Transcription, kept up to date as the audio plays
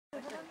I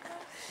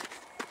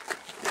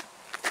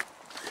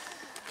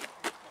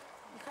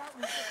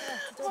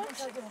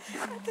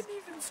didn't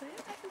even see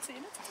it. I haven't seen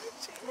it.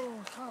 Oh,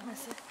 I can't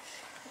miss it.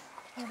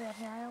 Maybe I have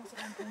my eye out at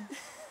one point.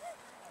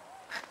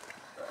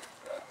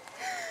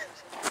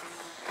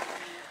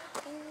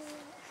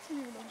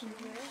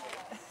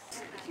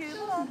 Cute,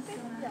 aren't they?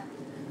 Yeah.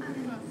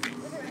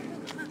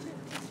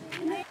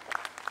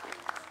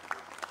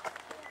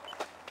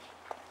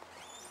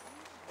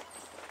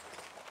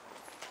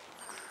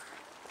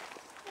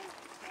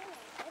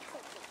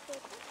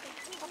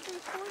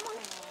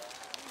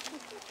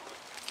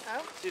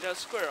 See that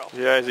squirrel?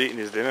 Yeah, he's eating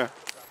his dinner.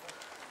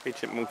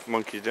 Eating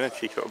monkey's dinner,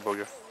 cheeky little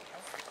bugger.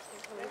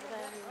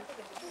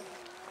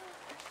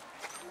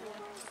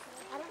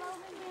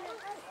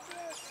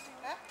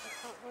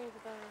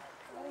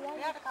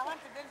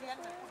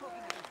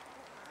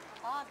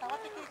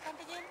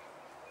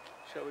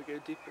 Shall we go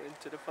deeper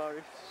into the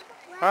forest?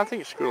 I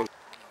think it's squirrel.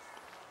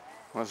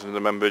 That's another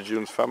member of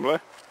June's family.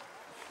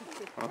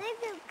 Yours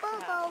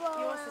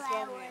as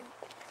well,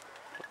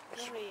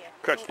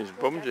 Scratching his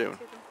bum, June.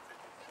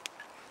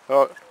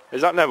 Oh,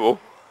 is that Neville?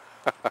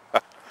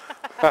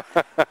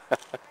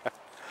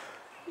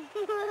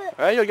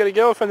 Hey, you'll get a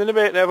girlfriend in a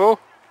bit, Neville.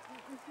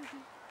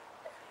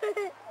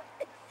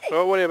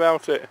 Don't worry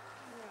about it. It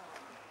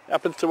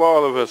happens to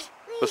all of us.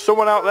 There's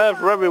someone out there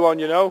for everyone,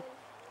 you know.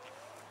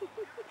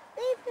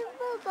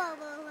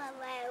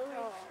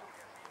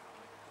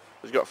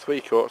 He's got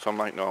 3 coats on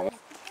like normal.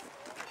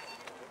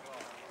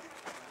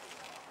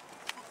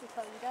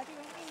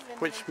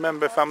 Which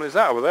member family is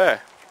that over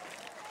there?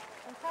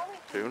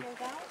 June?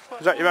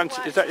 Is that your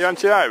auntie? Is that your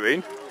Auntie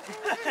Irene?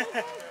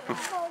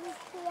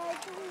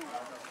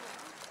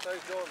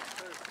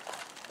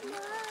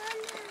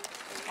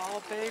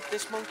 Oh babe,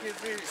 this monkey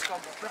is really got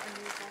a brand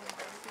new one.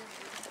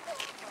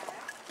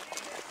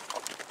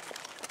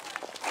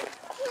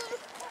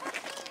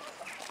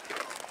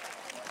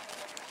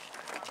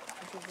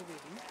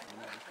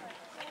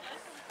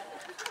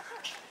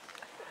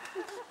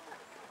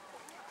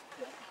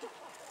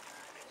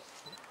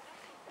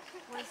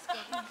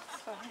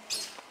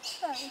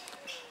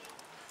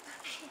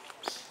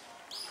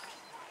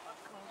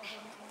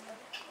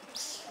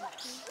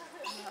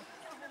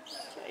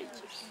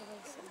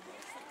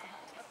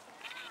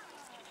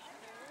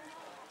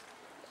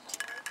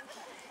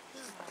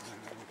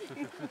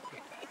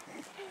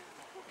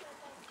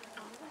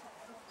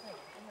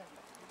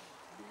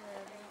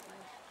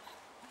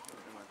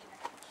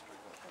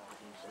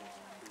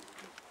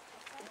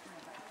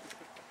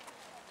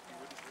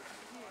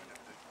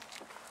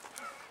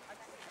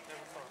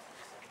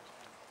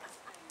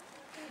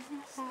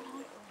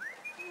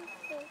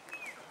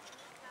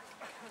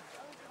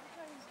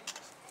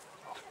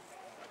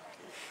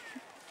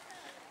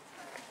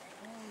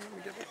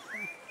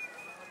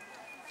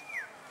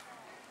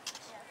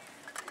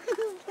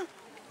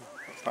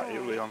 What's that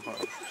you, Leon?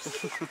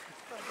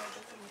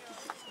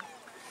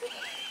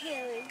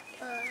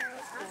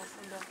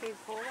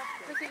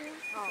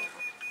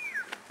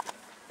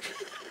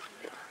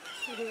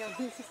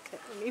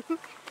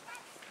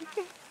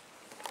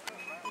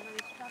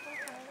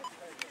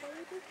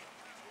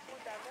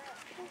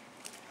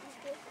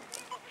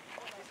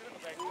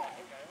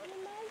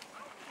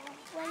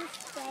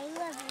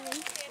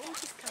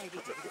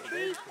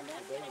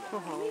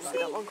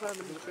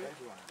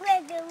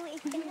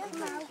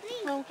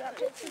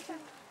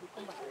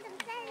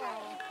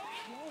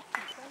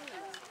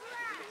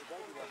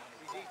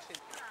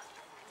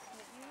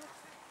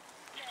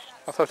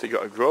 I thought he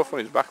got a growth on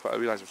his back, but I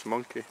realised it was a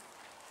monkey.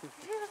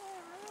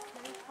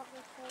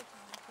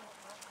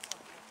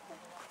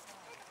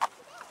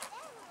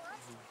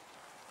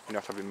 You're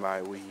not having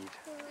my weed.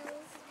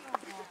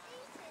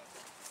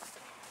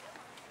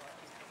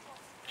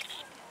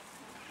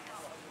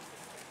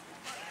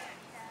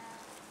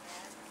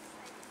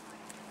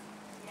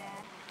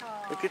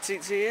 Look at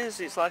its ears,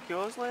 it's like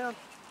yours, Leon.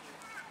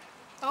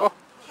 Oh!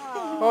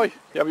 Oh, you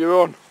have your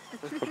own.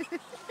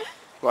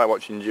 Like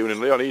watching June and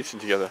Leon eating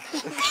together.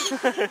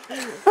 Look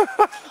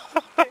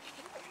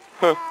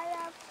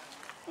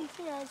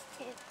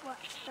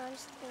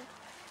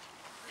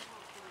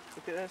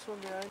at this one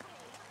behind.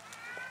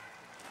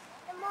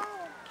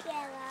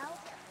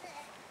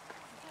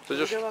 So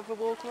just have a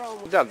walk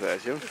around. Dad there,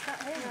 June. The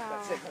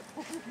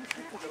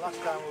last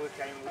time we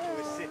came, we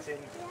were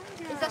sitting.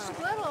 Is that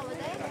squirrel over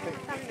there?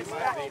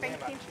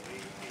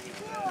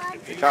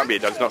 It can't be,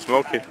 Dad's not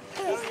smoking.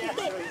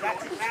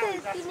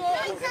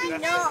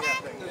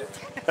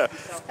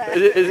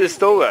 Is it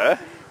still there?